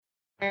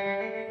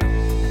A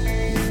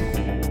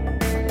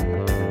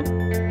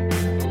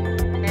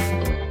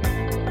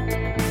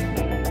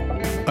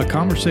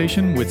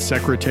conversation with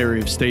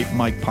Secretary of State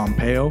Mike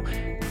Pompeo,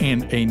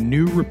 and a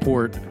new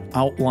report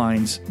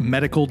outlines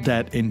medical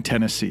debt in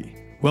Tennessee.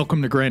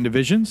 Welcome to Grand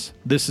Divisions.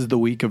 This is the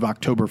week of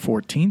October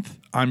 14th.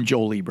 I'm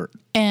Joel Ebert.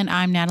 And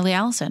I'm Natalie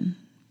Allison.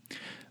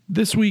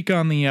 This week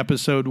on the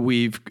episode,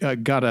 we've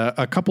got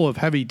a couple of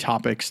heavy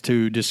topics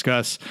to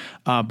discuss.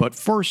 But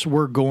first,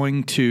 we're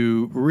going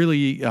to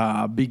really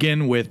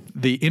begin with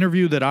the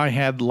interview that I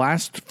had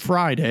last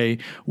Friday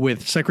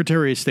with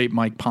Secretary of State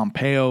Mike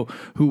Pompeo,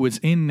 who was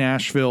in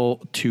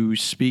Nashville to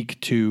speak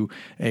to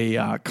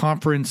a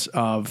conference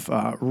of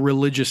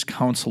religious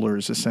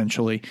counselors,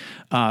 essentially.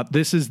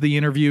 This is the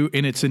interview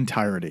in its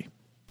entirety.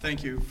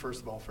 Thank you,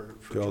 first of all, for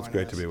Joel, it's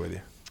great to be with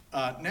you.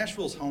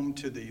 Nashville is home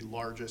to the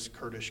largest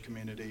Kurdish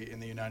community in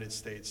the United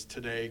States.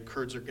 Today,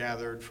 Kurds are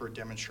gathered for a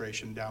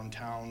demonstration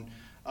downtown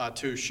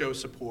to show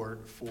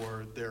support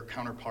for their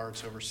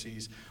counterparts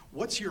overseas.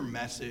 What's your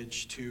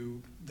message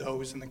to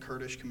those in the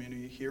Kurdish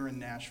community here in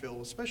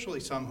Nashville, especially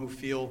some who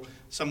feel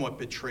somewhat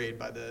betrayed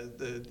by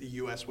the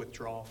U.S.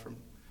 withdrawal from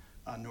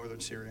northern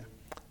Syria?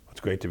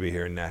 It's great to be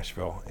here in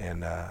Nashville,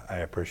 and I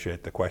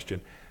appreciate the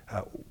question.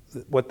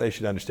 What they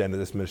should understand is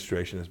this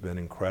administration has been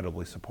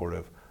incredibly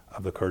supportive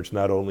of the Kurds,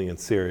 not only in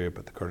Syria,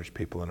 but the Kurdish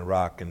people in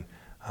Iraq and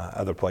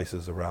other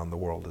places around the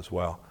world as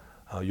well.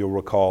 You'll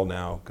recall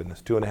now,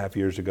 2.5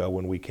 years ago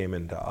when we came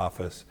into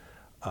office,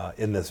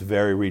 in this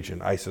very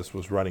region, ISIS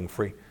was running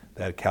free.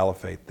 They had a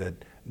caliphate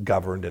that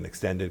governed and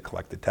extended,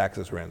 collected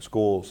taxes, ran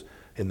schools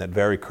in that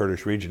very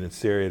Kurdish region in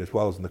Syria, as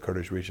well as in the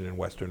Kurdish region in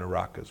western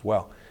Iraq as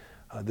well.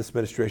 This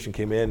administration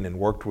came in and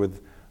worked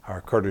with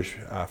our Kurdish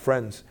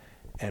friends,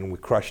 and we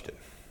crushed it.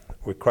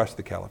 We crushed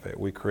the caliphate.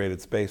 We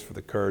created space for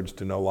the Kurds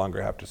to no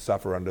longer have to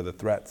suffer under the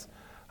threats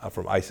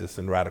from ISIS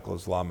and radical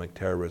Islamic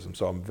terrorism.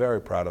 So I'm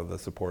very proud of the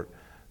support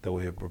that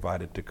we have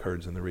provided to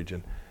Kurds in the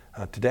region.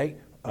 Today,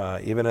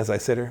 even as I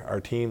sit here, our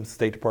teams,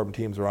 State Department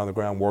teams are on the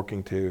ground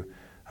working to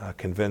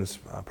convince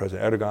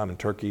President Erdogan and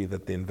Turkey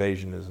that the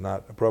invasion is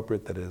not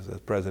appropriate, that is, as the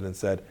President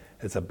said,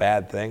 it's a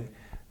bad thing.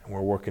 And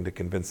we're working to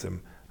convince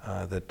him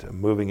that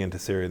moving into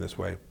Syria in this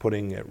way,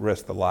 putting at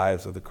risk the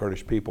lives of the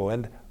Kurdish people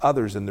and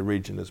others in the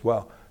region as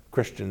well,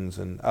 Christians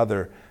and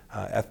other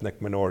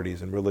ethnic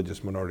minorities and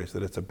religious minorities,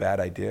 that it's a bad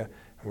idea.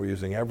 And we're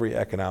using every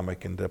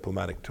economic and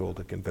diplomatic tool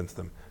to convince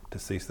them to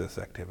cease this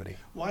activity.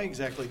 Why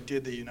exactly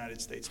did the United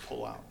States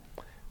pull out?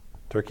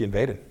 Turkey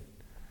invaded.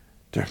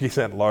 Turkey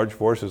sent large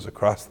forces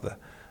across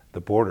the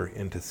border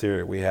into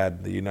Syria.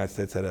 The United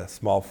States had a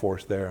small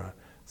force there.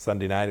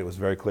 Sunday night, it was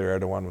very clear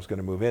Erdogan was going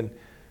to move in.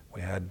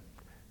 We had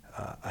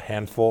a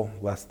handful,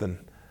 less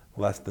than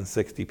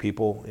 60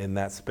 people in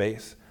that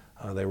space.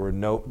 They were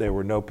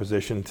no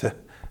position to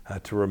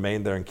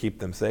remain there and keep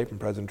them safe, and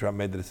President Trump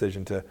made the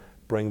decision to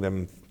bring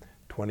them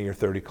 20 or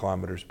 30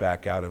 kilometers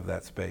back out of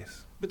that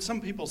space. But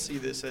some people see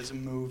this as a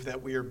move that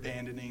we are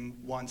abandoning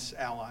once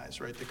allies,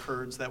 right? The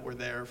Kurds that were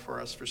there for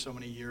us for so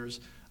many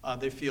years,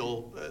 they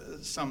feel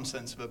some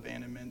sense of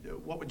abandonment.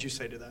 What would you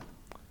say to that?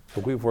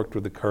 So we've worked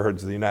with the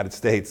Kurds. The United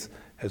States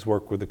has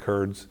worked with the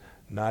Kurds,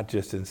 not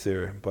just in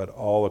Syria, but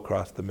all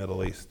across the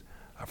Middle East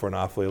for an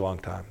awfully long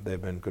time.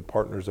 They've been good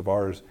partners of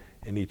ours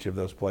in each of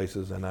those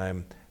places, and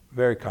I'm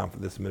very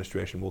confident this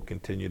administration will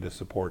continue to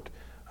support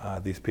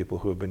these people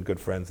who have been good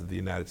friends of the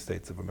United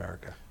States of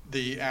America.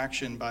 The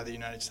action by the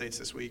United States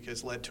this week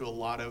has led to a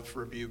lot of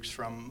rebukes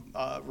from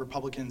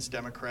Republicans,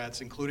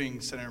 Democrats,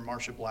 including Senator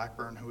Marsha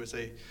Blackburn, who is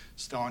a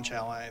staunch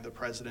ally of the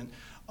president.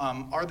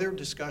 Are there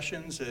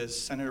discussions, as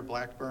Senator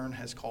Blackburn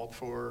has called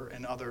for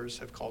and others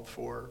have called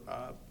for,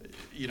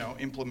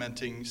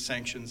 implementing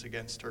sanctions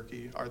against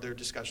Turkey? Are there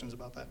discussions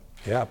about that?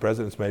 Yeah, the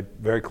president's made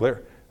very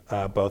clear,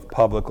 both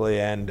publicly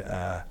and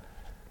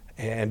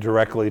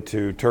directly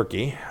to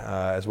Turkey,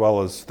 as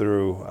well as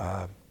through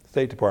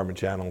State Department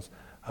channels,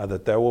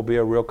 that there will be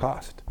a real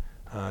cost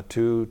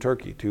to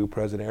Turkey, to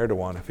President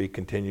Erdogan, if he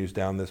continues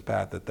down this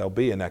path, that there'll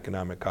be an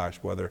economic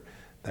cost, whether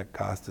that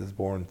cost is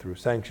borne through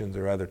sanctions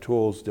or other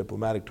tools,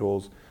 diplomatic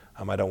tools.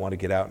 I don't want to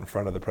get out in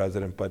front of the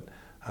president, but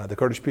the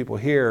Kurdish people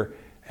here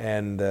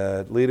and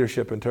the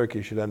leadership in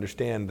Turkey should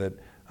understand that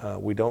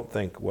we don't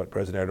think what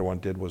President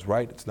Erdogan did was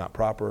right. It's not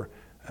proper,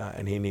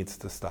 and he needs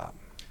to stop.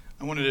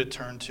 I wanted to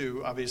turn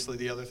to, obviously,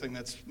 the other thing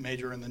that's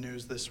major in the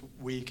news this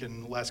week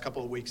and the last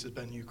couple of weeks has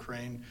been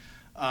Ukraine.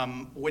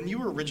 When you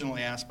were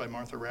originally asked by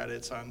Martha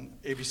Raddatz on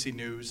ABC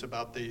News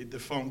about the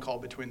phone call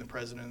between the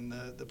president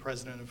and the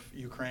president of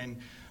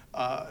Ukraine,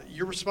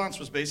 your response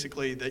was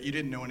basically that you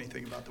didn't know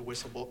anything about the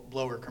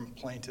whistleblower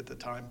complaint at the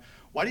time.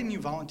 Why didn't you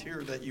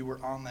volunteer that you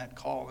were on that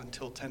call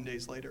until 10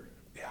 days later?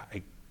 Yeah,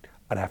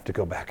 I'd have to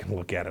go back and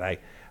look at it. I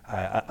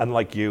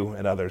unlike you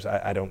and others,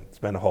 I don't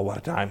spend a whole lot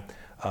of time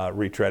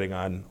retreading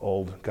on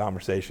old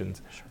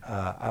conversations.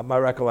 Sure. My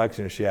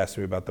recollection is she asked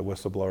me about the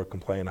whistleblower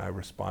complaint. I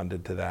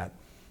responded to that,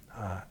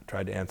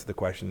 tried to answer the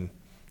question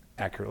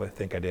accurately. I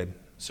think I did.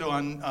 So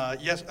on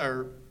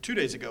 2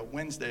 days ago,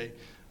 Wednesday,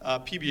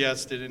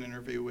 PBS did an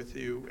interview with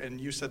you, and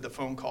you said the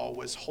phone call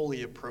was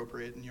wholly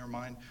appropriate in your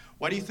mind.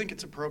 Why do you think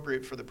it's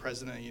appropriate for the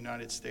President of the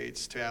United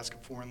States to ask a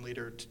foreign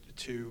leader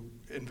to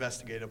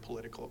investigate a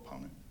political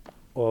opponent?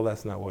 Well,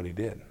 that's not what he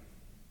did.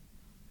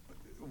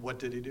 What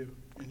did he do,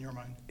 in your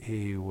mind?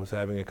 He was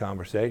having a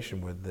conversation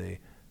with the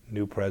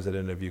new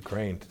president of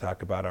Ukraine to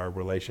talk about our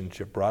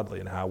relationship broadly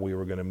and how we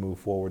were going to move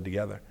forward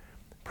together.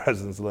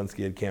 President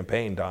Zelensky had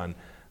campaigned on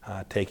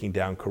taking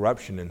down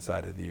corruption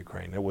inside of the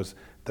Ukraine. It was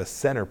the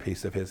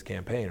centerpiece of his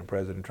campaign. And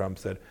President Trump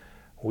said,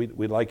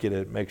 we'd like you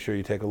to make sure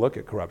you take a look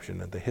at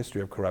corruption and the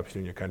history of corruption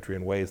in your country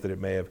in ways that it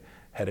may have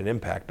had an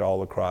impact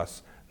all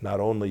across not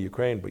only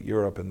Ukraine, but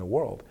Europe and the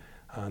world.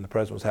 And the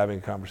president was having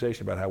a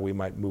conversation about how we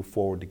might move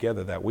forward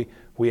together, that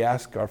we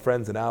ask our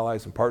friends and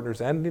allies and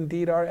partners, and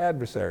indeed our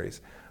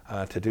adversaries,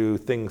 to do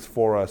things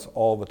for us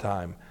all the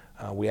time.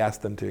 We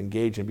ask them to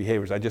engage in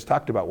behaviors. I just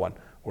talked about one.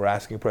 We're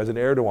asking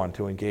President Erdogan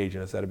to engage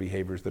in a set of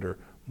behaviors that are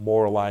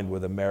more aligned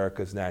with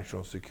America's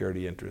national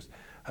security interests.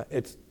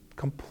 It's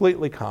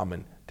completely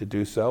common to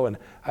do so, and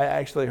I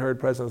actually heard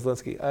President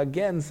Zelensky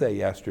again say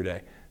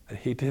yesterday that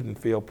he didn't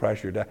feel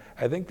pressured.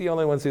 I think the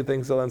only ones who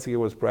think Zelensky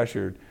was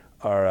pressured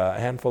are a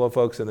handful of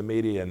folks in the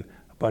media and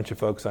a bunch of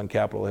folks on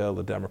Capitol Hill,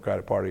 the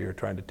Democratic Party, who are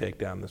trying to take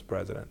down this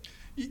president.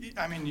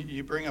 I mean,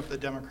 you bring up the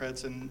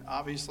Democrats, and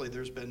obviously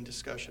there's been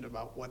discussion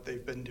about what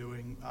they've been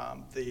doing,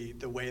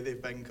 the way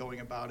they've been going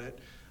about it.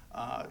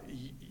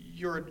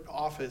 Your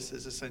office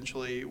is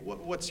essentially,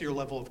 what's your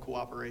level of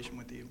cooperation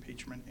with the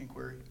impeachment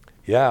inquiry?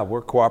 Yeah,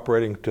 we're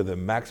cooperating to the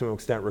maximum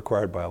extent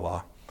required by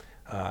law.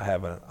 I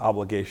have an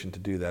obligation to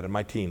do that. And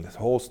my team, this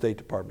whole State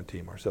Department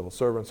team, our civil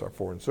servants, our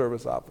foreign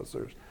service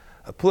officers,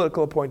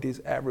 political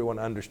appointees, everyone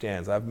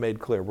understands. I've made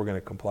clear we're going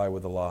to comply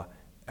with the law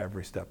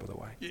every step of the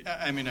way.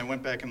 I mean, I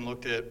went back and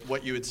looked at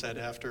what you had said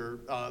after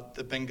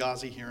the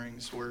Benghazi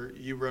hearings, where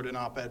you wrote an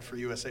op-ed for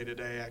USA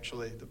Today,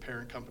 actually the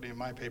parent company of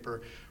my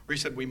paper, where you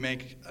said we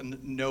make a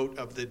note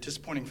of the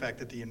disappointing fact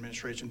that the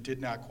administration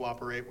did not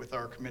cooperate with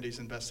our committee's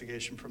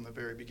investigation from the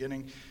very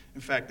beginning.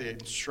 In fact, they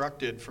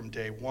instructed from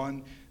day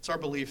one. It's our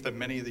belief that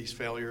many of these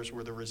failures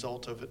were the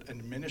result of an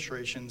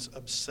administration's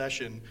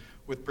obsession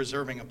with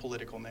preserving a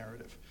political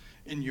narrative.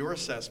 In your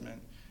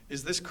assessment,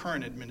 is this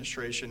current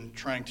administration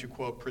trying to,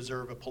 quote,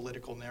 preserve a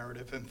political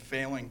narrative and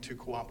failing to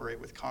cooperate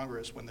with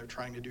Congress when they're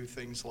trying to do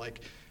things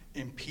like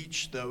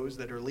impeach those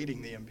that are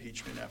leading the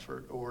impeachment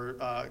effort, or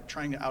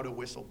trying to out a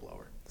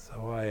whistleblower?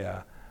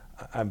 So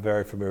I'm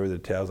very familiar with the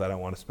details. I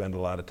don't want to spend a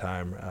lot of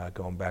time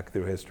going back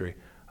through history.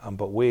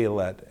 But we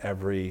let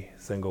every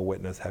single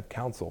witness have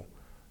counsel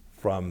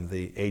from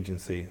the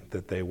agency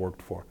that they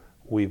worked for.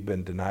 We've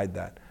been denied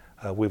that.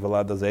 We've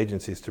allowed those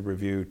agencies to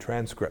review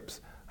transcripts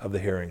of the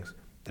hearings.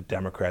 The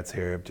Democrats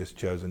here have just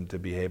chosen to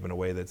behave in a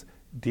way that's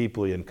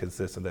deeply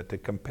inconsistent, that to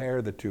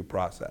compare the two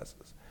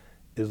processes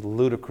is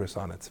ludicrous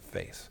on its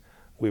face.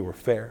 We were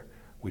fair.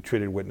 We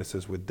treated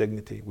witnesses with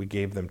dignity. We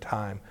gave them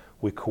time.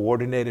 We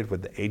coordinated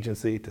with the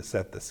agency to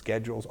set the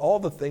schedules, all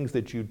the things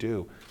that you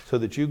do so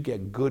that you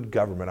get good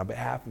government on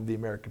behalf of the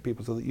American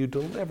people, so that you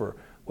deliver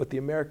what the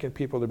American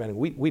people are demanding.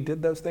 We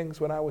did those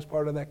things when I was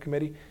part of that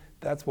committee.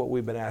 That's what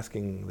we've been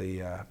asking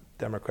the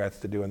Democrats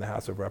to do in the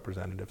House of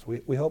Representatives.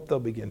 We hope they'll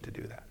begin to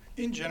do that.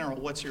 In general,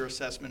 what's your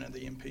assessment of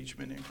the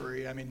impeachment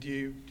inquiry? I mean,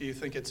 do you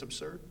think it's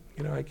absurd?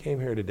 You know, I came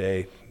here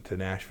today to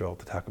Nashville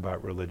to talk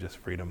about religious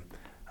freedom.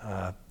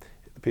 The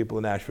people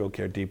in Nashville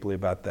care deeply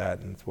about that,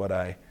 and it's what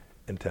I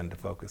intend to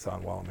focus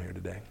on while I'm here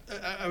today.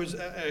 I was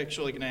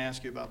actually going to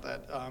ask you about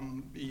that.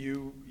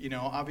 You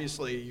know,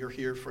 obviously you're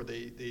here for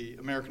the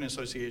American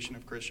Association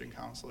of Christian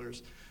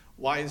Counselors.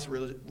 Why is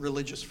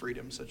religious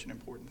freedom such an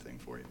important thing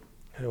for you?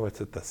 You know,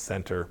 it's at the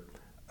center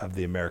of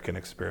the American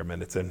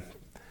experiment. It's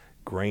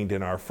ingrained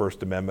in our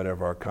First Amendment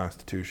of our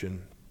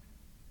Constitution.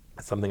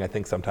 It's something I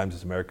think sometimes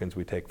as Americans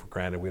we take for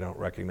granted. We don't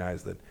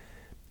recognize that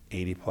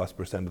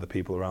 80+% of the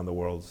people around the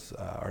world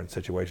are in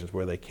situations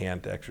where they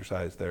can't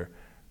exercise their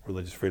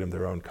religious freedom,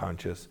 their own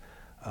conscience.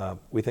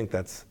 We think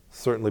that's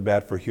certainly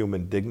bad for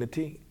human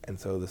dignity, and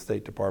so the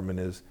State Department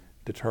is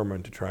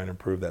determined to try and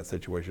improve that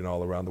situation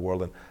all around the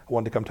world. And I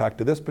wanted to come talk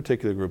to this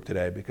particular group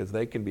today because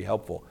they can be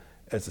helpful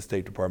as the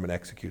State Department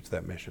executes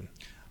that mission.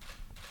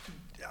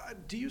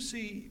 Do you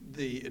see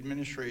the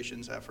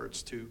administration's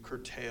efforts to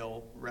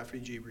curtail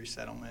refugee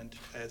resettlement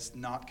as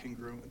not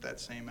congruent with that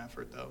same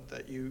effort, though?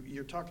 That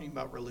you're talking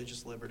about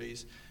religious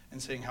liberties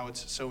and saying how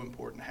it's so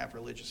important to have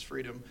religious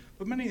freedom,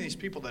 but many of these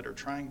people that are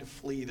trying to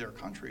flee their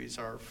countries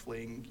are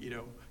fleeing,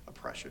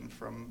 oppression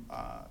from,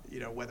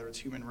 whether it's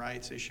human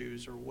rights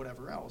issues or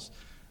whatever else.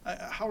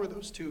 How are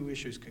those two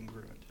issues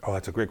congruent? Oh,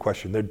 that's a great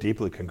question. They're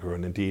deeply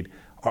congruent. Indeed,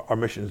 our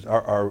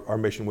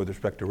mission with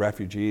respect to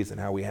refugees and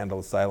how we handle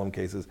asylum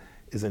cases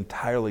is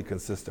entirely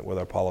consistent with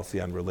our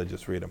policy on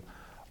religious freedom.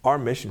 Our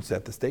mission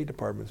set, the State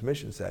Department's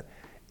mission set,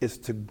 is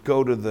to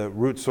go to the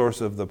root source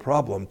of the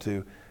problem.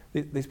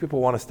 These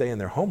people want to stay in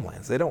their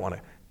homelands. They don't want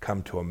to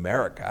come to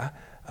America,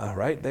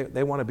 right?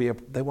 They want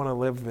to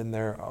live in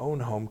their own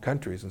home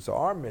countries. And so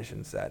our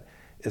mission set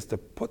is to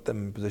put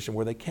them in a position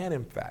where they can,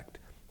 in fact,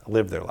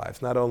 live their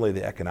lives. Not only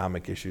the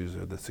economic issues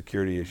or the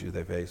security issues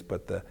they face,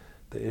 but the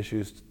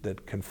issues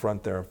that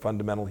confront their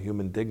fundamental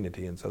human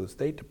dignity. And so the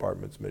State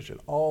Department's mission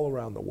all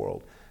around the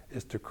world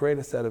is to create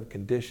a set of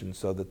conditions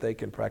so that they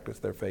can practice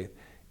their faith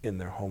in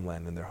their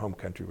homeland, in their home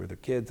country, where their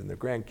kids and their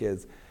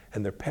grandkids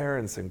and their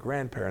parents and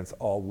grandparents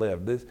all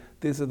live.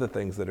 These are the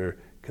things that are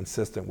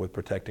consistent with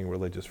protecting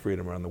religious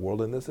freedom around the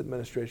world, and this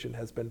administration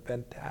has been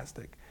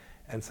fantastic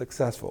and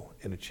successful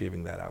in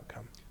achieving that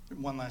outcome.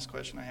 One last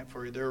question I have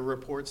for you. There are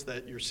reports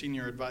that your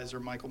senior advisor,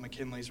 Michael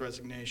McKinley's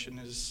resignation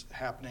is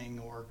happening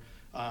or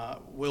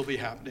will be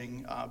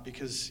happening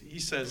because he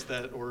says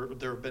that, or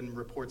there have been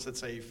reports that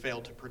say he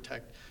failed to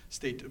protect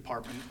State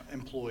Department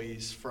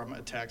employees from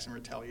attacks and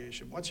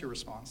retaliation. What's your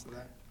response to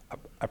that?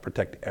 I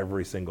protect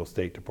every single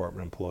State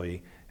Department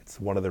employee. It's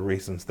one of the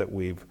reasons that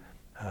we've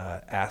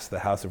asked the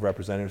House of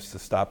Representatives to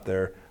stop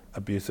their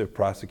abusive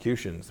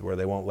prosecutions, where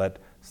they won't let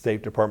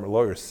State Department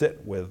lawyers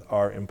sit with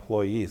our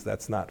employees.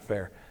 That's not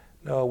fair.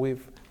 No,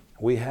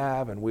 we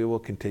have and we will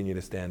continue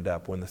to stand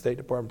up. When the State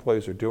Department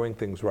employees are doing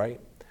things right,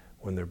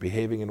 when they're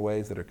behaving in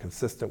ways that are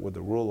consistent with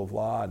the rule of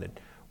law and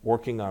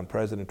working on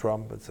President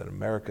Trump, it's an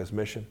America's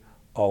mission,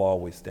 I'll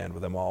always stand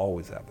with them. I'll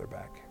always have their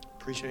back.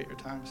 Appreciate your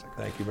time,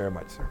 Secretary. Thank you very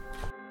much, sir.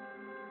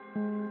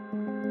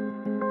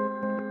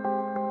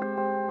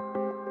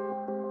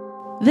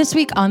 This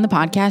week on the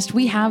podcast,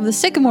 we have the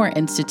Sycamore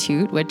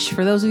Institute, which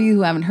for those of you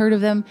who haven't heard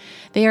of them,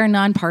 they are a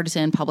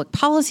nonpartisan public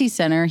policy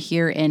center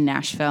here in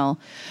Nashville.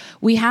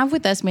 We have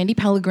with us Mandy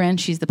Pellegrin.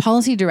 She's the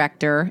policy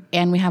director,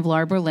 and we have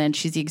Laura Berlin.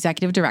 She's the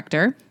executive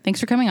director.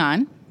 Thanks for coming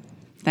on.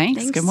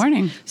 Thanks. Good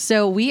morning.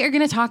 So we are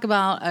going to talk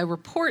about a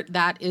report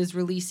that is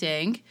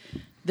releasing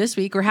this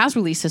week, or has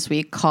released this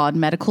week, called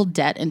Medical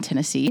Debt in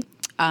Tennessee.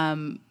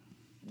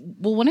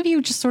 Will one of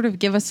you just sort of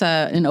give us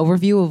an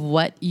overview of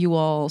what you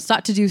all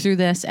sought to do through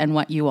this and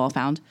what you all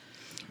found?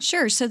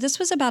 Sure. So this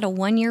was about a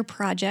one-year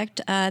project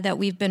that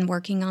we've been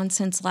working on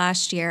since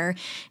last year.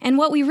 And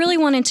what we really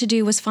wanted to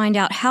do was find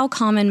out how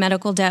common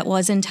medical debt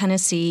was in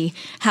Tennessee,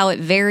 how it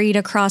varied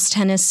across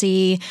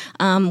Tennessee,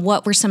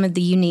 what were some of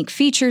the unique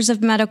features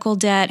of medical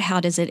debt,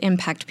 how does it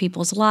impact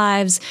people's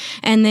lives,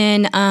 and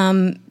then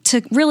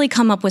to really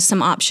come up with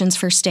some options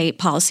for state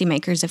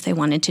policymakers if they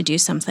wanted to do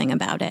something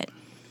about it.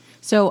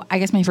 So I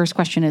guess my first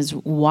question is,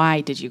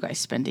 why did you guys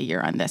spend a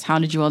year on this? How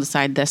did you all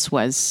decide this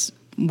was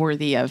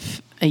worthy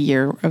of a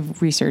year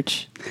of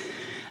research?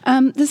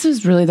 This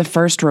is really the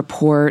first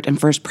report and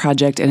first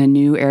project in a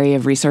new area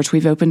of research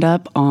we've opened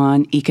up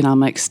on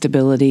economic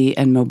stability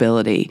and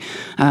mobility.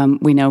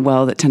 We know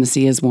well that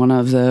Tennessee is one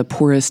of the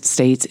poorest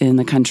states in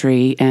the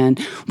country, and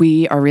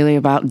we are really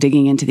about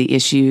digging into the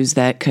issues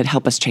that could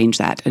help us change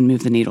that and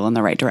move the needle in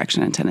the right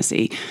direction in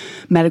Tennessee.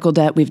 Medical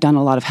debt, we've done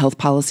a lot of health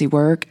policy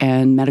work,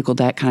 and medical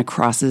debt kind of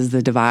crosses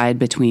the divide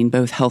between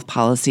both health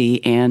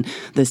policy and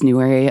this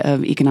new area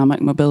of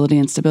economic mobility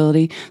and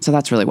stability. So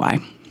that's really why.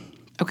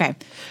 Okay.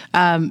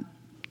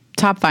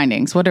 Top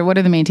findings. What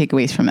are the main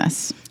takeaways from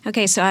this?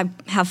 Okay, so I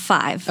have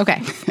 5.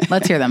 Okay,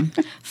 let's hear them.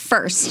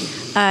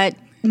 First,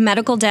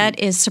 medical debt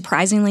is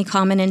surprisingly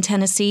common in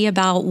Tennessee.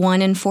 About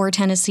 1 in 4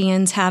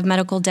 Tennesseans have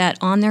medical debt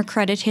on their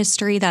credit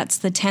history. That's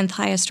the 10th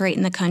highest rate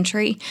in the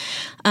country.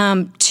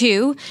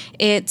 2,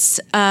 it's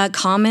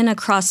common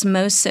across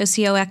most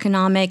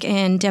socioeconomic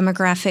and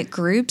demographic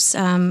groups.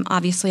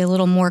 Obviously a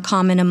little more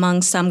common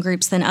among some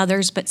groups than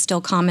others, but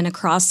still common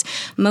across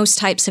most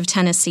types of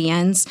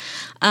Tennesseans.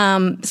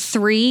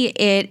 3,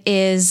 it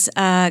is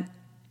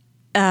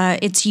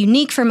it's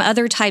unique from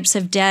other types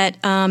of debt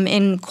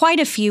in quite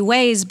a few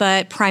ways,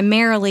 but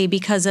primarily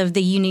because of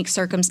the unique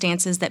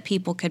circumstances that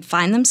people could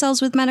find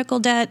themselves with medical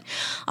debt.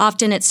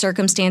 Often it's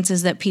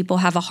circumstances that people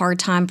have a hard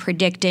time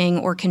predicting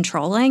or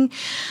controlling.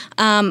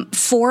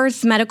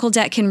 4th, medical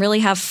debt can really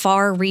have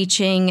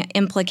far-reaching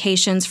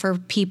implications for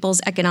people's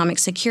economic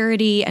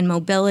security and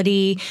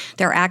mobility,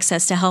 their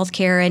access to health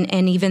care,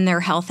 and even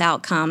their health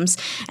outcomes.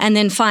 And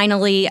then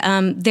finally,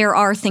 there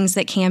are things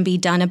that can be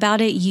done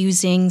about it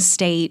using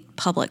state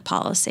public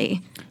policy.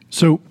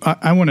 So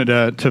I wanted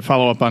to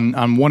follow up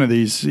on one of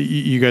these.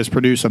 You guys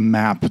produce a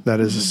map that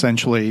is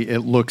essentially,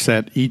 it looks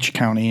at each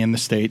county in the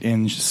state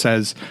and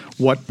says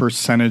what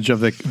percentage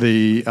of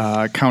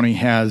the county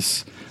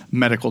has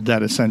medical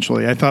debt,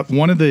 essentially. I thought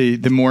one of the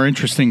more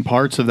interesting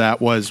parts of that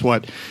was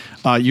what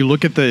you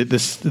look at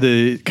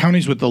the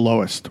counties with the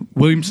lowest.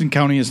 Williamson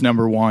County is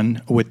number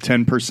 1 with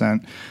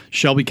 10%.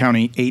 Shelby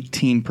County,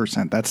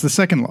 18%. That's the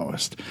second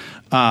lowest.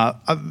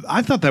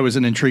 I thought that was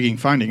an intriguing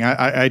finding.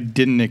 I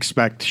didn't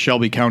expect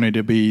Shelby County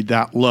to be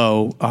that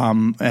low.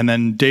 And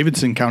then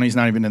Davidson County is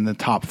not even in the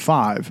top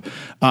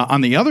 5.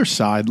 On the other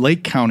side,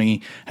 Lake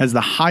County has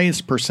the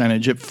highest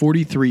percentage at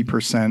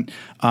 43%,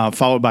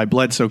 followed by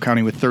Bledsoe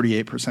County with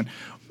 38%.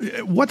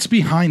 What's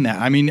behind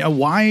that? I mean,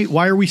 why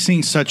are we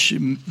seeing such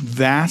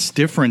vast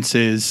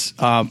differences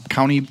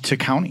county to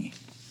county?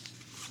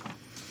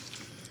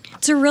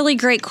 It's a really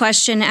great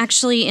question.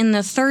 Actually, in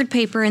the third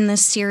paper in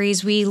this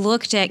series, we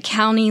looked at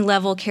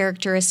county-level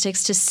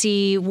characteristics to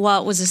see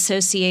what was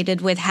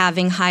associated with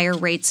having higher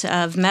rates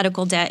of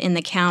medical debt in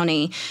the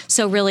county.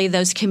 So really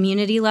those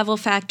community-level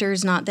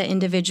factors, not the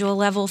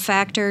individual-level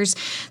factors.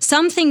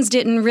 Some things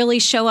didn't really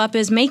show up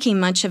as making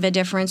much of a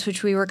difference,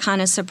 which we were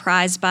kind of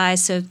surprised by.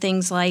 So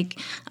things like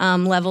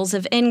levels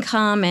of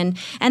income, and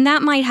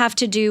that might have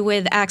to do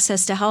with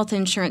access to health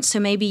insurance. So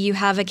maybe you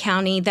have a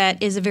county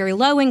that is a very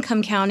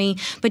low-income county,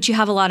 but you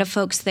have a lot of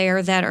folks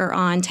there that are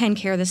on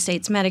TennCare, the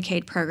state's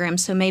Medicaid program,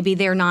 so maybe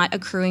they're not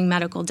accruing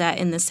medical debt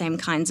in the same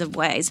kinds of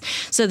ways.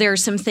 So there are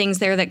some things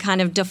there that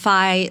kind of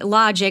defy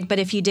logic, but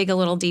if you dig a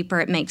little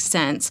deeper, it makes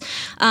sense.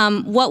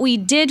 What we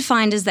did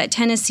find is that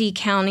Tennessee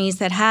counties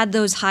that had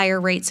those higher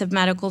rates of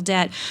medical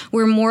debt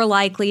were more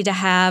likely to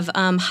have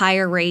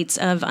higher rates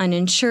of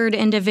uninsured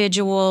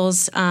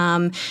individuals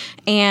and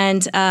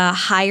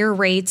higher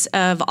rates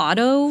of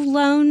auto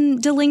loan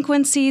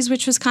delinquencies,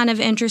 which was kind of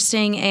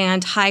interesting,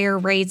 and higher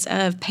rates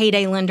of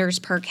payday lenders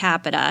per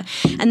capita.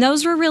 And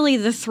those were really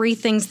the three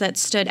things that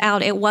stood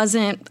out. It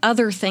wasn't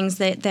other things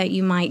that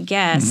you might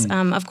guess.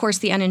 Of course,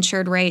 the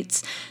uninsured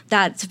rates,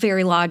 that's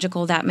very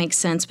logical. That makes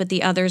sense. But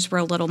the others were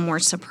a little more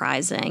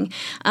surprising.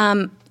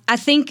 I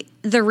think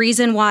the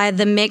reason why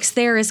the mix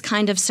there is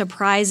kind of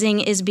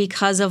surprising is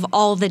because of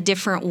all the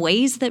different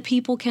ways that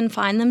people can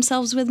find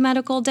themselves with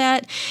medical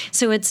debt.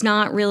 So it's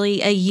not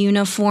really a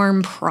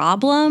uniform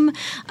problem.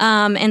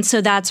 And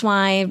so that's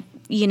why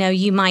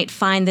you might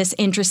find this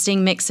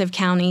interesting mix of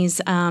counties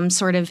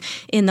sort of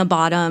in the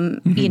bottom.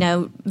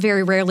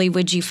 Very rarely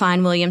would you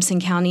find Williamson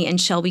County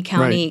and Shelby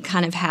County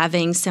kind of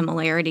having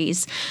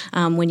similarities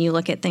when you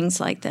look at things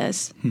like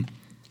this.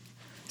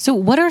 So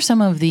what are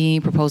some of the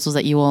proposals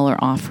that you all are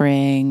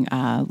offering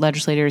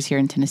legislators here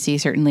in Tennessee,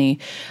 certainly,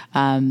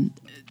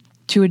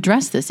 to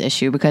address this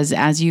issue? Because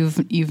as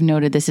you've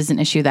noted, this is an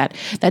issue that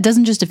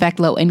doesn't just affect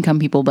low-income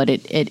people, but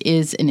it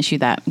is an issue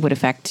that would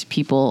affect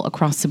people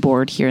across the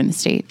board here in the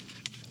state.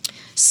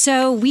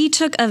 So we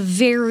took a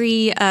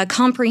very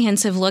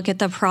comprehensive look at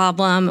the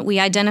problem. We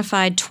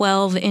identified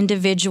 12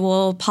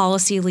 individual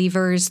policy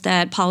levers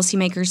that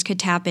policymakers could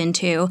tap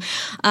into.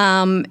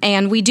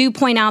 And we do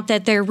point out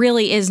that there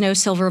really is no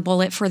silver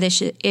bullet for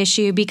this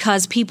issue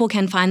because people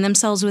can find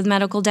themselves with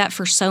medical debt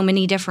for so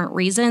many different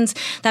reasons.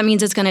 That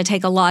means it's going to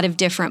take a lot of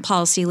different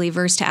policy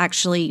levers to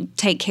actually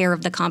take care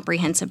of the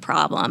comprehensive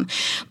problem.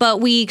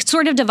 But we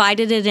sort of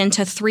divided it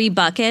into three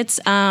buckets,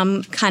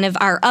 kind of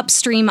our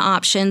upstream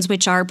options,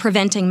 which are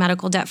preventing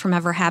medical debt from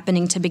ever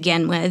happening to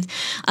begin with.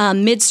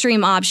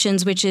 Midstream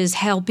options, which is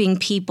helping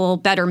people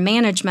better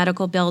manage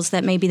medical bills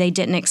that maybe they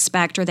didn't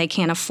expect or they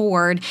can't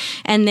afford.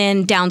 And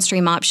then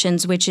downstream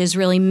options, which is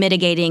really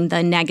mitigating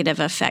the negative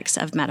effects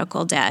of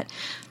medical debt.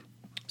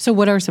 So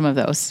what are some of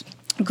those?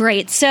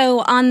 Great. So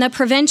on the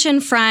prevention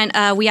front,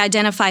 we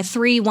identify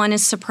three. One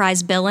is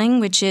surprise billing,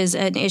 which is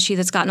an issue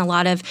that's gotten a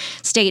lot of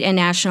state and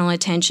national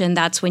attention.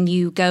 That's when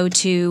you go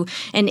to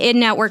an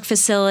in-network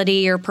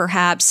facility or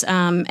perhaps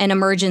an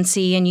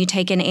emergency and you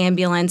take an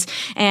ambulance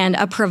and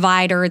a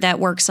provider that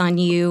works on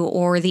you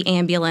or the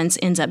ambulance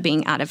ends up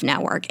being out of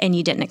network and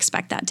you didn't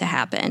expect that to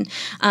happen.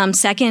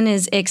 Second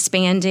is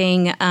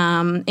expanding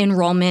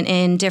enrollment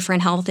in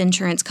different health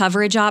insurance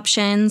coverage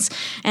options.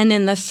 And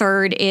then the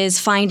third is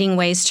finding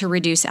ways to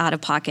reduce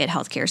out-of-pocket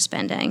healthcare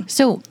spending.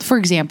 So, for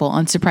example,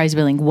 on surprise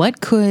billing,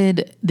 what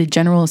could the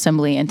General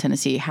Assembly in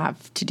Tennessee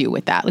have to do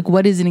with that? Like,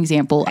 what is an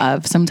example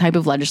of some type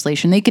of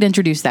legislation they could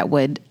introduce that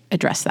would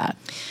address that?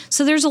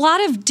 So there's a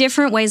lot of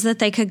different ways that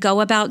they could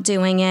go about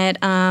doing it.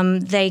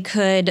 They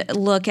could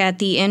look at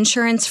the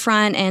insurance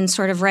front and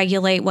sort of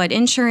regulate what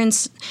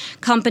insurance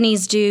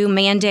companies do,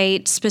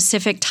 mandate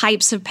specific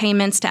types of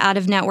payments to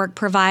out-of-network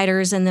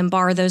providers, and then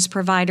bar those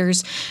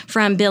providers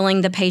from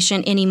billing the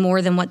patient any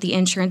more than what the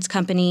insurance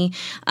company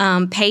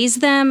pays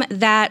them.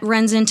 That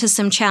runs into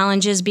some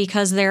challenges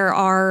because there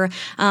are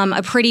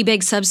a pretty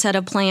big subset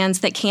of plans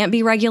that can't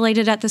be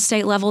regulated at the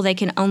state level. They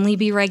can only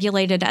be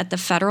regulated at the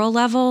federal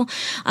level.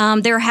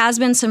 There has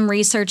been some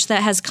research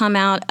that has come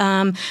out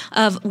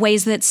of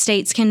ways that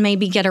states can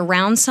maybe get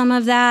around some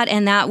of that,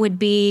 and that would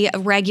be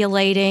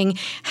regulating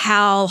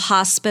how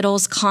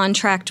hospitals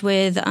contract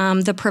with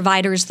the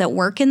providers that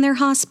work in their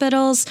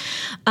hospitals,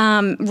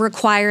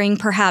 requiring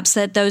perhaps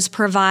that those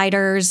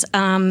providers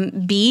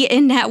be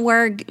in network,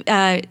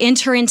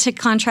 enter into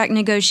contract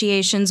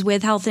negotiations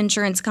with health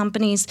insurance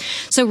companies.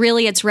 So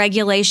really it's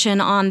regulation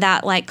on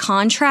that like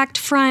contract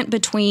front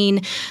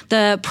between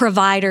the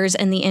providers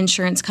and the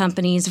insurance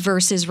companies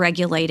versus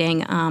regulating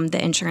the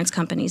insurance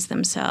companies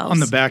themselves. On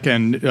the back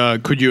end,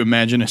 could you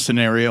imagine a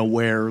scenario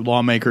where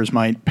lawmakers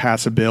might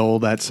pass a bill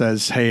that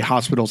says, hey,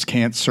 hospitals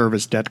can't serve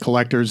as debt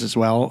collectors as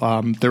well?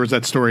 There was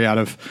that story out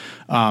of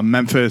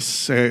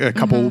Memphis a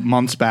couple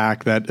months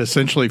back that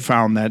essentially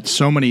found that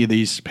so many of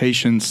these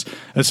patients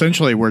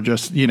essentially were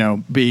just,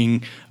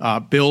 being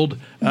billed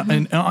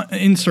an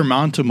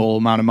insurmountable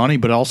amount of money,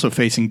 but also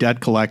facing debt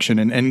collection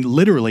and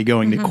literally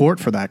going to court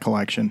for that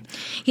collection.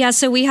 Yeah,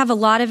 so we have a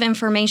lot of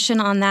information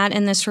on that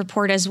in this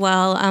report as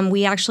well.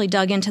 We actually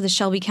dug into the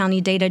Shelby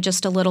County data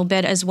just a little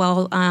bit as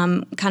well,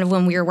 kind of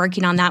when we were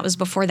working on that was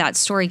before that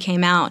story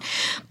came out.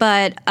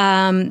 But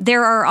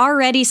there are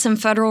already some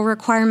federal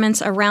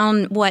requirements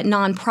around what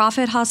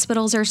nonprofit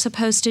hospitals are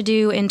supposed to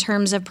do in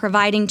terms of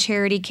providing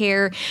charity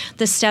care,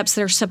 the steps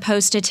they're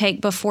supposed to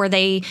take before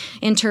they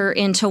enter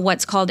into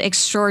what's called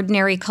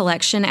extraordinary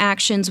collection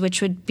actions,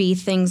 which would be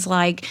things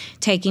like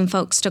taking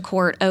folks to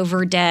court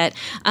over debt.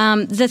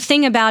 The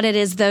thing about it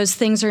is those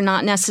things are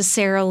not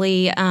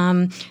necessarily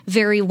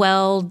very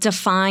well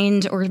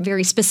defined or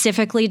very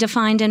specifically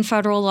defined in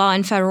federal law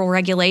and federal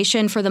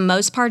regulation. For the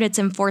most part, it's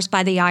enforced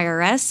by the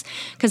IRS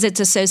because it's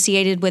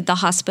associated with the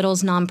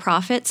hospital's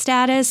nonprofit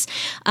status.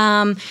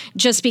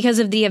 Just because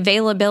of the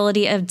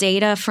availability of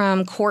data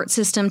from court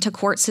system to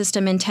court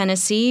system in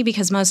Tennessee,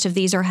 because most of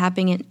these are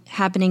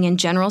happening in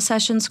general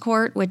sessions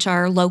court, which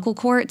are local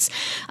courts,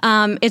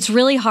 it's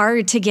really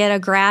hard to get a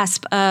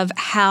grasp of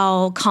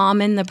how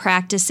common the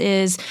practice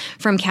is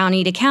from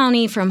county to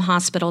county, from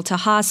hospital to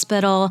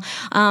hospital.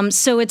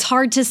 So it's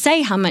hard to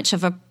say how much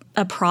of a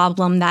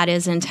problem that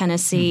is in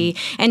Tennessee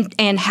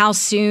and how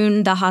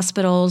soon the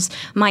hospitals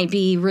might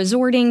be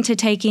resorting to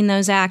taking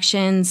those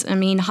actions. I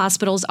mean,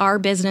 hospitals are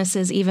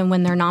businesses even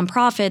when they're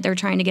nonprofit. They're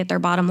trying to get their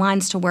bottom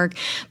lines to work,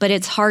 but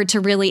it's hard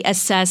to really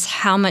assess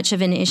how much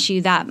of an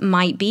issue that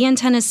might be in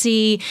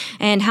Tennessee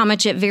and how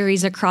much it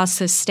varies across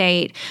the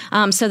state.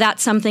 So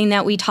that's something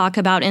that we talk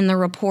about in the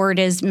report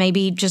is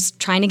maybe just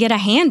trying to get a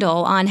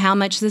handle on how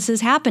much this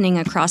is happening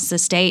across the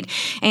state.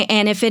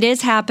 And if it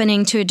is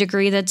happening to a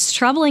degree that's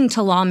troubling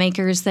to lawmakers,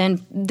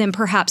 then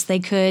perhaps they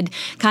could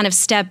kind of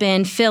step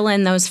in, fill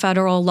in those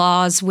federal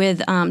laws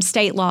with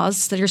state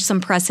laws. There's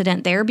some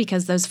precedent there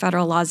because those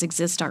federal laws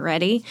exist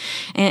already.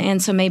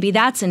 And so maybe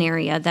that's an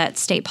area that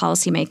state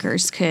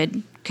policymakers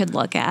could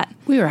look at.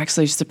 We were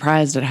actually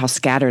surprised at how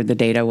scattered the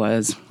data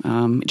was.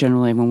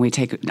 Generally, when we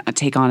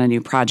take on a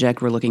new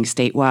project, we're looking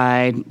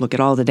statewide, look at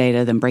all the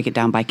data, then break it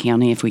down by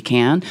county if we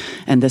can.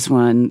 And this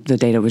one, the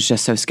data was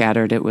just so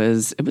scattered, it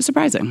was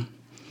surprising.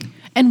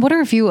 And what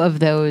are a few of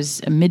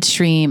those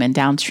midstream and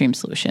downstream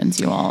solutions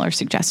you all are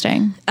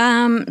suggesting?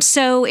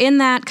 So in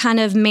that kind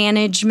of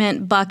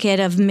management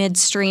bucket of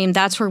midstream,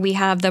 that's where we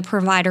have the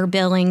provider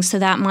billing. So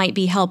that might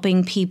be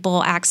helping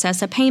people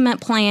access a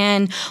payment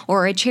plan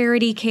or a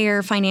charity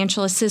care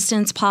financial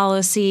assistance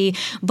policy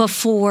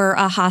before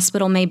a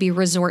hospital maybe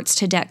resorts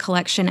to debt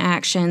collection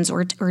actions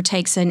or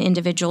takes an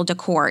individual to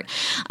court.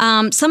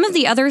 Some of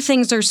the other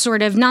things are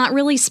sort of not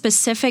really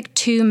specific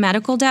to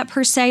medical debt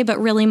per se, but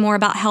really more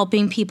about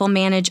helping people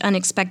manage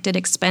unexpected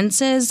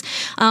expenses.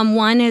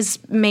 One is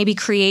maybe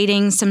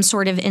creating some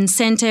sort of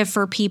incentive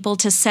for people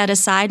to set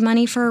aside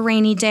money for a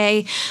rainy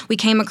day. We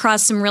came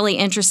across some really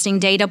interesting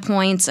data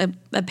points.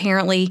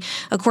 Apparently,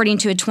 according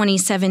to a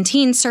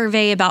 2017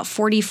 survey, about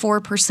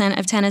 44%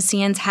 of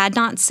Tennesseans had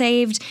not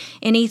saved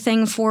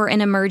anything for an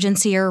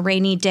emergency or a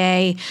rainy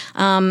day.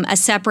 A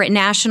separate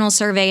national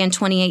survey in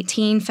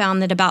 2018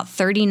 found that about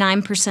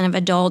 39% of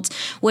adults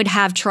would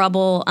have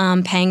trouble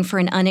paying for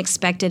an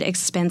unexpected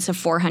expense of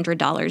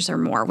 $400 or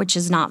more, which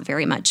is not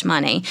very much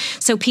money.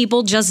 So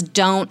people just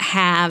don't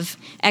have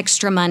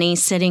extra money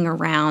sitting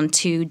around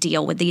to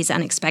deal with these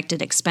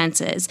unexpected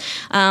expenses.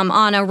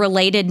 On a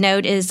related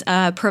note is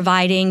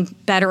providing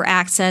better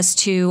access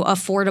to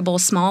affordable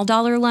small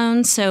dollar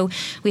loans. So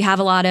we have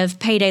a lot of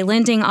payday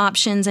lending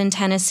options in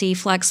Tennessee,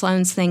 flex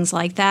loans, things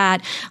like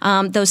that.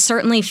 Those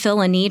certainly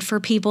fill a need for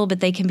people, but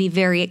they can be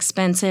very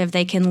expensive.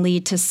 They can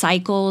lead to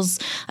cycles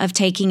of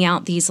taking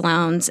out these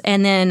loans.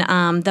 And then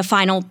the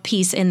final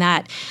piece in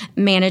that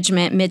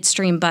management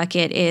midstream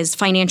bucket is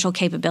financial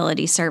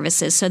capability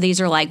services. So these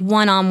are like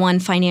one-on-one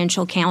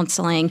financial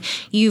counseling.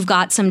 You've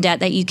got some debt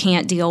that you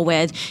can't deal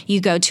with.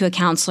 You go to a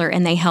counselor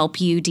and they help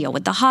you deal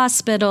with the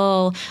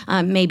hospital,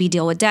 maybe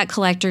deal with debt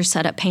collectors,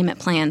 set up payment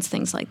plans,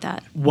 things like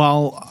that.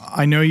 While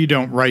I know you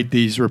don't write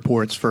these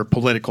reports for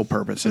political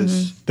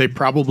purposes, they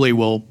probably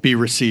will be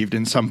received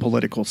in some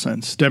political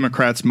sense.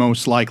 Democrats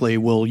most likely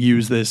will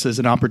use this as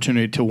an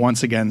opportunity to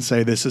once again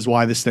say this is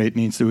why the state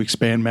needs to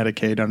expand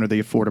Medicaid under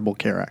the Affordable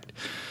Care Act.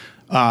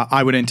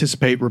 I would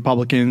anticipate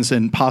Republicans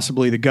and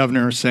possibly the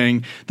governor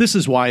saying this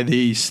is why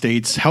the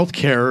state's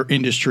healthcare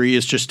industry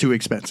is just too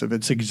expensive.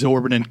 It's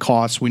exorbitant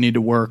costs. We need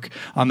to work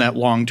on that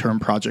long-term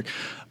project.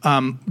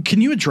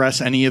 Can you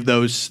address any of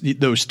those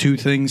two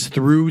things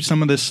through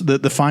some of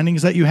the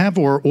findings that you have,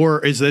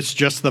 or is this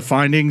just the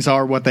findings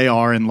are what they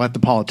are and let the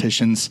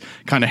politicians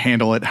kind of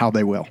handle it how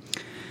they will?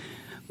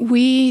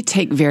 We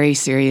take very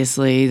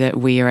seriously that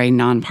we are a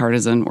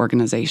nonpartisan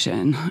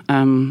organization.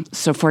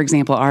 So, for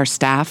example, our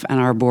staff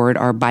and our board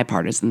are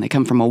bipartisan. They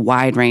come from a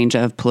wide range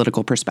of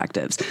political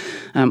perspectives.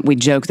 We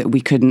joke that we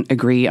couldn't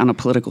agree on a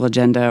political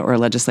agenda or a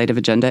legislative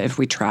agenda if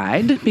we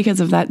tried because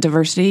of that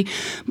diversity.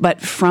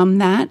 But from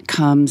that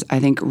comes,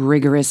 I think,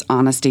 rigorous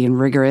honesty and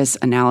rigorous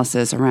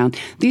analysis around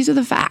these are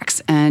the facts.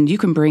 facts, and you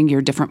can bring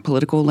your different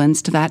political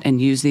lens to that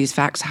and use these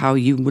facts how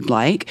you would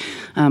like,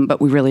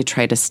 but we really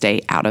try to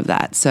stay out of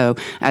that. So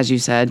as you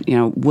said,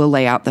 we'll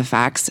lay out the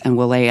facts and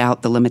we'll lay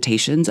out the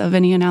limitations of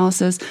any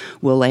analysis.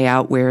 We'll lay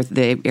out where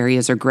the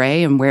areas are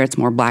gray and where it's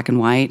more black and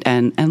white,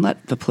 and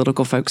let the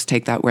political folks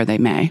take that where they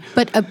may.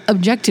 But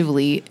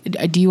objectively,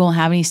 do you all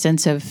have any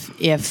sense of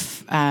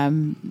if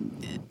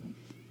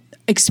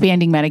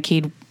expanding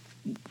Medicaid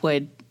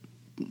would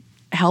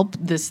help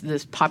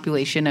this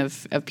population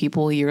of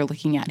people you're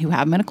looking at who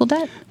have medical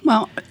debt?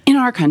 Well, in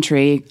our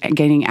country,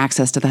 gaining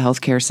access to the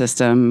healthcare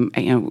system,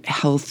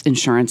 health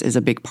insurance is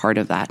a big part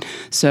of that.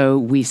 So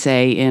we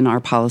say in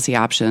our policy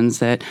options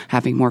that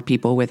having more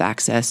people with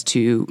access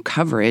to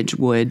coverage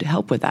would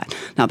help with that.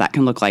 Now, that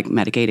can look like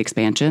Medicaid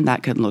expansion.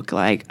 That could look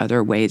like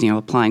other ways,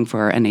 applying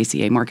for an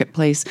ACA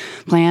marketplace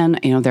plan.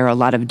 There are a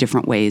lot of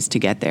different ways to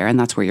get there, and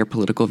that's where your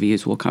political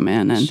views will come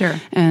in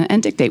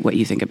and dictate what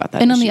you think about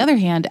that And issue. on the other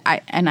hand,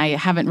 I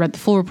haven't read the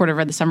full report. I've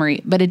read the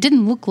summary, but it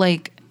didn't look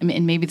like,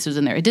 and maybe this was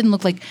in there, it didn't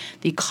look like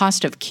the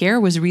cost of care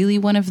was really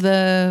one of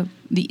the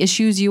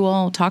issues you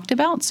all talked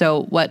about.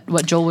 So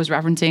what Joel was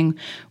referencing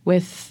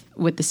with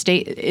the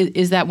state,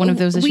 is that one of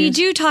those issues? We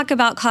do talk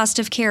about cost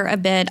of care a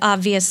bit.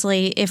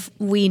 Obviously, if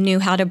we knew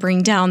how to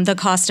bring down the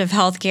cost of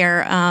health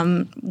care,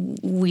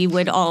 we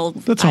would all...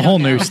 That's a whole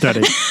new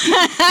study.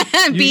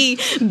 be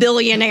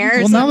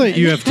billionaires. Well, now that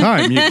you have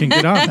time, you can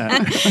get on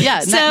that.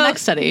 Yeah,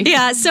 next study.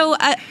 Yeah, so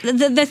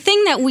the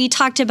thing that we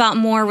talked about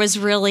more was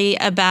really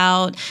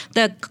about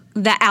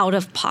the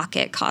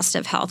out-of-pocket cost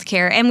of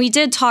healthcare. And we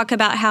did talk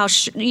about how,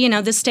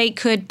 the state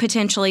could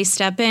potentially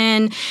step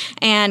in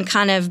and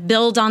kind of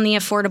build on the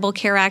Affordable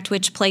Care Act,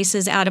 which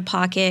places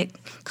out-of-pocket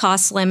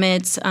cost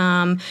limits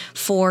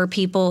for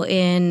people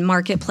in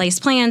marketplace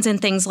plans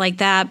and things like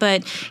that.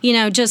 But,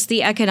 just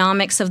the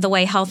economics of the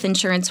way health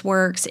insurance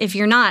works, if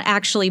you're not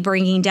actually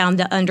bringing down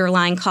the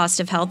underlying cost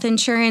of health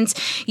insurance,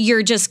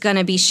 you're just going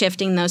to be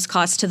shifting those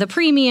costs to the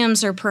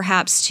premiums or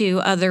perhaps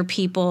to other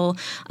people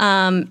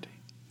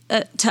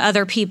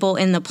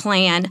in the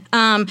plan.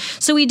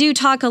 So we do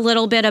talk a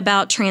little bit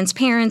about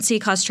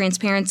cost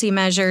transparency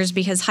measures,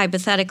 because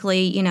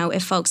hypothetically,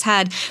 if folks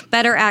had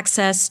better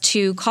access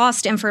to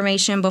cost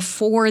information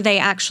before they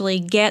actually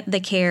get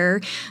the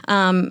care,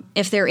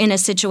 if they're in a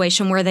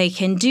situation where they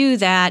can do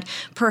that,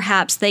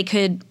 perhaps they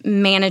could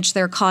manage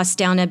their costs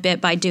down a bit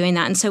by doing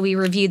that. And so we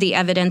review the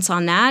evidence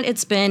on that.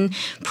 It's been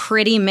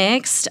pretty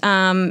mixed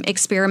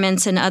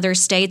experiments in other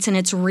states, and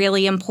it's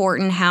really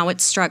important how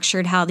it's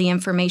structured, how the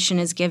information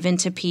is given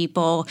to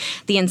people,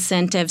 the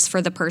incentives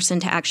for the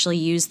person to actually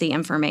use the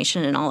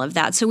information and all of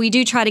that. So we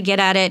do try to get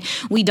at it.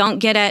 We don't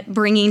get at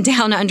bringing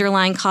down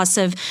underlying costs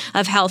of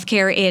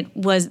healthcare.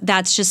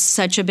 That's just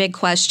such a big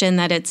question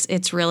that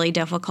it's really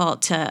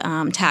difficult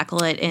to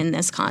tackle it in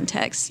this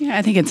context. Yeah,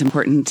 I think it's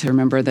important to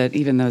remember that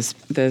even though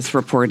this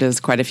report is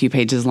quite a few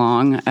pages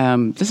long,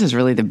 this is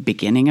really the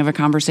beginning of a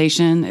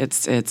conversation.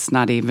 It's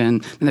not even,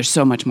 and there's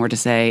so much more to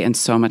say and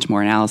so much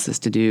more analysis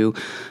to do,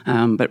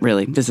 but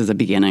really, this is a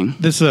beginning.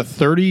 This is a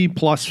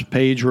 30-plus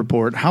page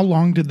report. How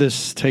long did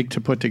this take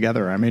to put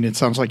together? I mean, it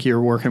sounds like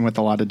you're working with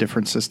a lot of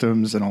different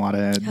systems and a lot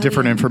of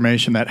different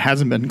information that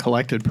hasn't been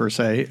collected per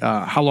se.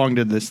 How long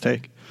did this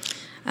take?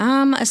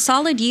 A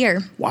solid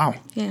year. Wow.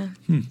 Yeah.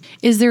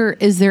 Is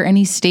there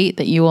any state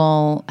that you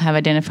all have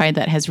identified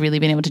that has really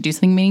been able to do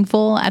something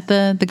meaningful at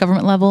the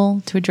government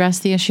level to address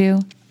the issue?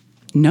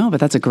 No, but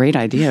that's a great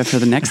idea for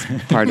the next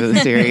part of the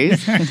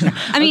series.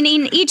 I mean,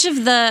 in each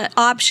of the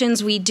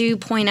options, we do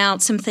point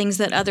out some things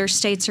that other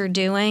states are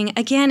doing.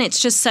 Again, it's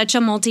just such a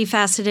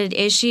multifaceted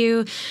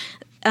issue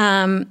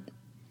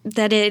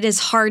that it is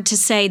hard to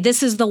say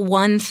this is the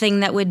one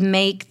thing that would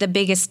make the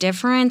biggest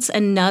difference.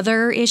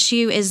 Another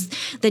issue is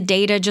the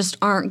data just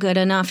aren't good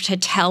enough to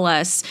tell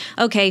us,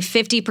 okay,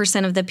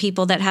 50% of the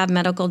people that have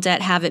medical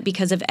debt have it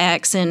because of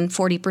X and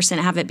 40%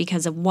 have it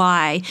because of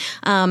Y.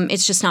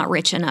 It's just not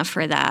rich enough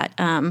for that.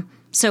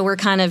 So we're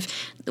kind of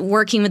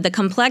working with the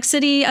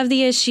complexity of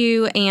the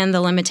issue and the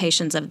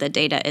limitations of the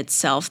data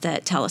itself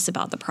that tell us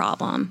about the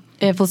problem.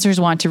 If listeners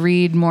want to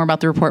read more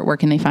about the report, where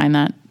can they find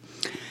that?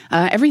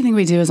 Everything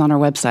we do is on our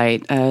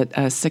website at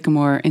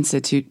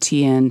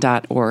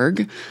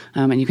sycamoreinstitutetn.org,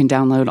 and you can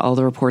download all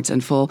the reports in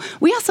full.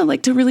 We also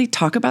like to really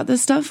talk about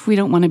this stuff. We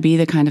don't want to be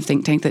the kind of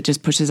think tank that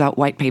just pushes out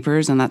white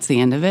papers and that's the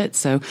end of it.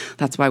 So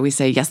that's why we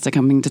say yes to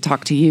coming to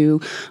talk to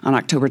you. On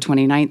October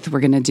 29th,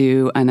 we're going to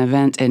do an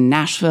event in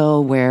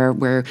Nashville where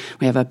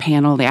we have a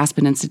panel. The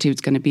Aspen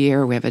Institute's going to be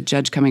here. We have a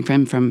judge coming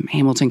from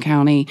Hamilton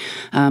County,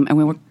 and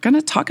we're going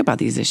to talk about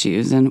these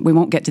issues. And we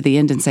won't get to the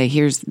end and say,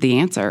 here's the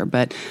answer,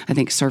 but I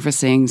think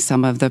surfacing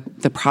some of the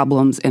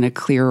problems in a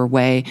clearer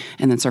way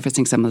and then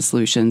surfacing some of the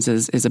solutions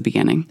is a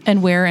beginning.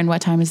 And where and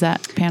what time is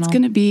that panel? It's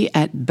going to be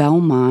at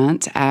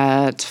Belmont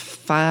at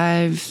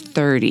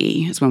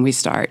 5:30 is when we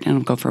start, and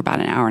it'll go for about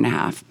an hour and a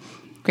half.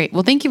 Great.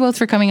 Well, thank you both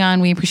for coming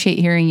on. We appreciate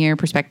hearing your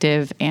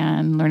perspective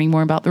and learning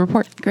more about the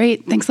report.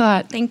 Great. Thanks a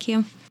lot. Thank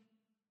you.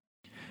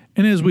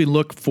 And as we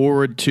look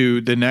forward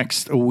to the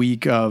next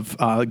week of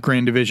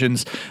Grand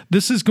Divisions,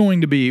 this is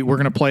going to be, we're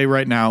going to play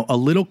right now a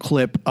little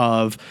clip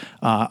of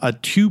a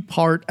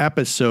 2-part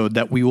episode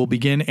that we will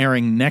begin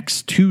airing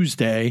next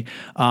Tuesday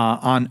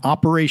on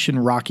Operation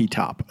Rocky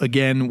Top.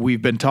 Again,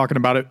 we've been talking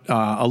about it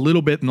a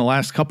little bit in the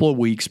last couple of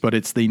weeks, but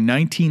it's the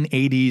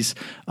 1980s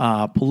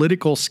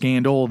political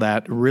scandal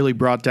that really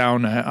brought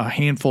down a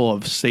handful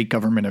of state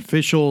government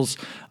officials,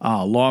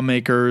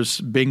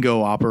 lawmakers,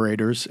 bingo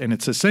operators, and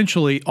it's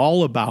essentially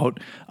all about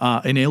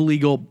an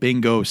illegal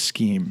bingo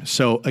scheme.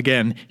 So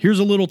again, here's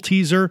a little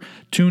teaser.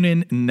 Tune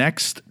in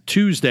next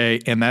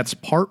Tuesday, and that's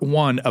part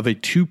 1 of a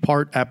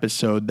 2-part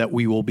episode that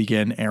we will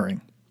begin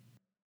airing.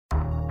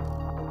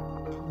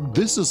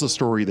 This is a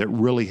story that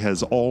really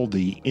has all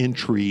the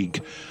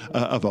intrigue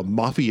of a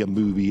mafia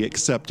movie,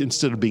 except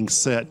instead of being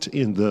set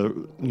in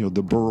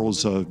the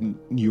boroughs of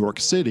New York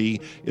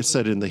City, it's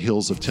set in the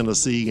hills of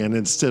Tennessee, and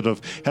instead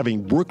of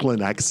having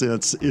Brooklyn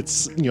accents,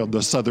 it's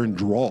the Southern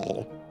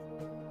drawl.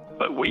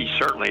 But we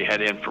certainly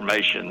had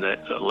information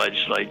that the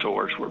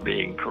legislators were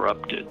being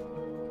corrupted.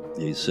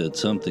 He said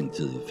something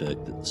to the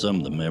effect that some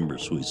of the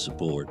members we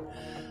support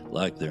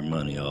like their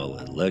money all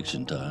at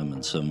election time,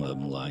 and some of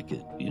them like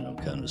it,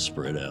 kind of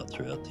spread out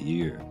throughout the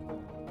year.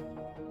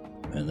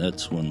 And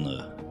that's when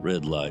the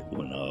red light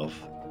went off.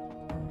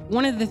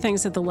 One of the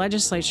things that the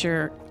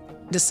legislature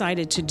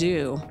decided to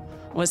do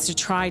was to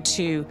try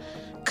to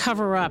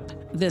cover up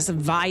this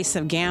vice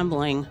of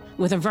gambling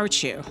with a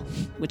virtue,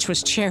 which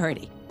was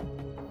charity.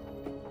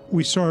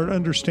 We started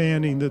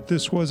understanding that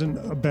this wasn't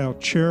about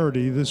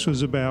charity. This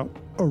was about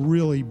a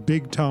really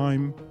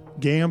big-time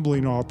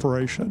gambling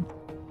operation.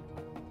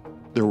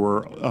 There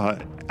were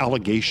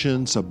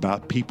allegations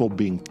about people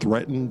being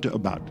threatened,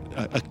 about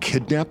a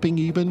kidnapping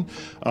even.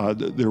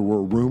 There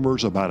were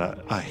rumors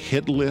about a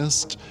hit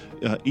list,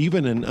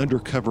 even an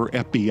undercover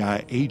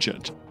FBI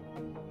agent.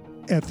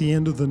 At the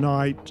end of the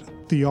night,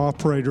 the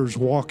operators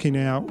walking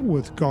out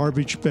with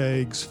garbage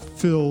bags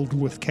filled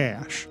with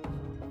cash.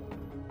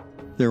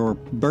 There were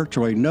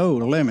virtually no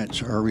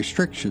limits or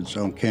restrictions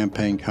on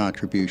campaign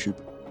contribution.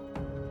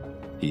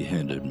 He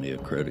handed me a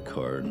credit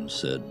card and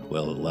said,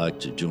 well, I'd like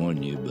to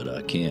join you, but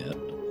I can't,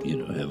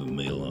 have a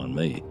meal on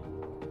me.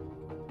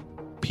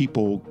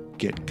 People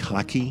get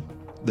cocky,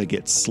 they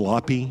get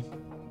sloppy,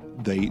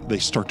 they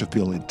start to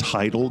feel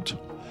entitled.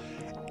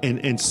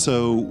 And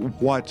so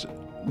what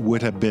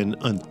would have been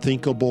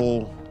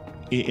unthinkable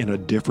in a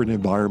different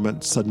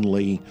environment,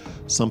 suddenly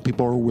some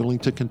people are willing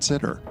to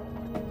consider.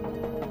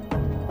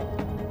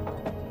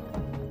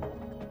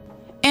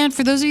 And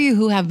for those of you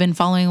who have been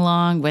following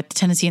along with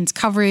Tennesseans'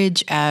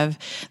 coverage of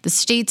the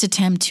state's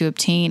attempt to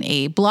obtain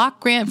a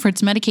block grant for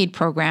its Medicaid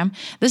program,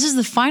 this is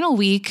the final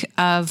week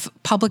of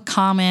public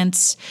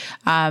comments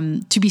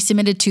to be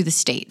submitted to the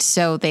state.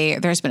 So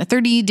there's been a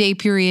 30-day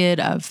period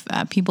of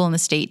people in the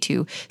state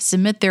to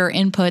submit their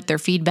input, their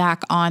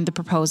feedback on the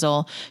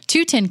proposal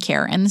to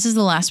TennCare. And this is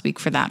the last week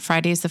for that.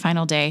 Friday is the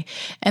final day.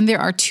 And there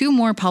are 2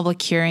 more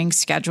public hearings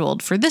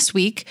scheduled for this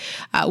week.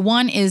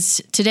 One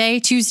is today,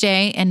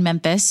 Tuesday, in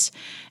Memphis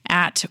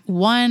at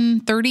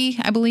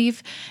 1:30, I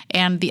believe,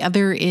 and the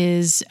other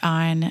is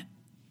on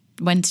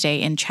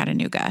Wednesday in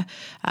Chattanooga.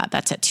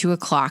 That's at 2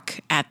 o'clock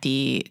at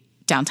the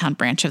downtown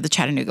branch of the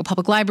Chattanooga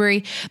Public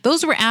Library.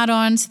 Those were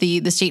add-ons.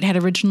 The state had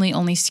originally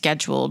only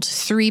scheduled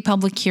 3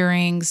 public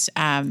hearings.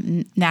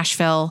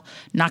 Nashville,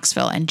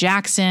 Knoxville, and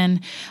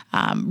Jackson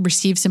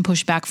received some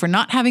pushback for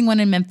not having one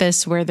in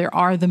Memphis, where there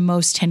are the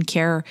most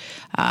TennCare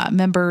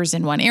members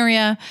in one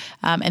area,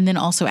 and then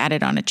also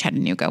added on a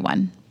Chattanooga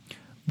one.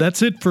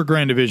 That's it for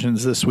Grand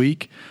Divisions this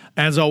week.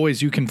 As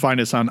always, you can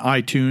find us on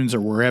iTunes or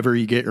wherever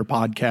you get your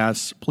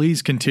podcasts.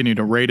 Please continue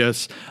to rate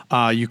us.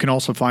 You can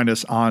also find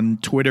us on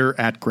Twitter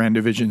at Grand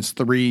Divisions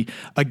 3.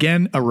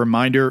 Again, a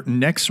reminder,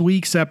 next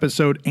week's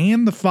episode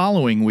and the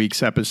following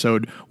week's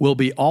episode will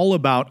be all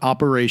about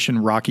Operation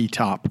Rocky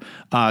Top.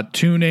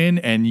 Tune in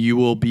and you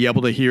will be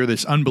able to hear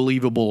this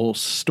unbelievable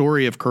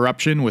story of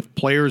corruption with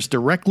players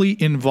directly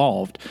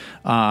involved.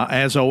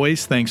 As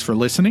always, thanks for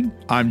listening.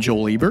 I'm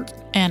Joel Ebert.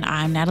 And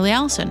I'm Natalie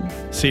Allison.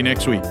 See you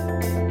next week.